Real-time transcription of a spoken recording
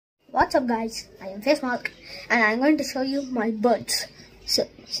What's up guys, I am FaceMark and I'm going to show you my birds. So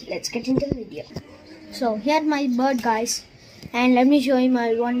let's get into the video. So here's my bird guys, and let me show you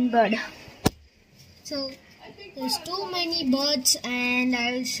my one bird. So there's too many birds and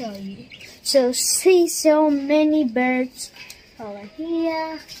I will show you. So see so many birds over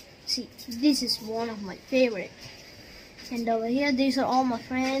here. See, this is one of my favorite. And over here these are all my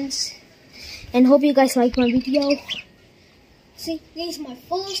friends. And hope you guys like my video. See, this is my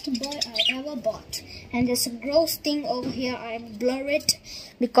first bird I ever bought. And there's a gross thing over here. I blur it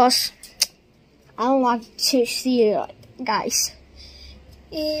because I don't like to see it, guys.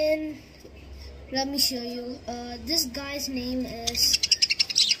 And let me show you. This guy's name is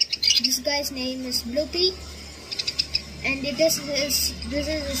Bloopy. And this is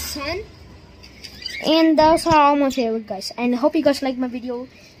his son. And those are all my favorite guys. And I hope you guys like my video.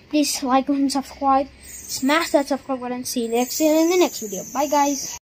 Please like and subscribe. Smash that subscribe button. See you next in the next video. Bye guys.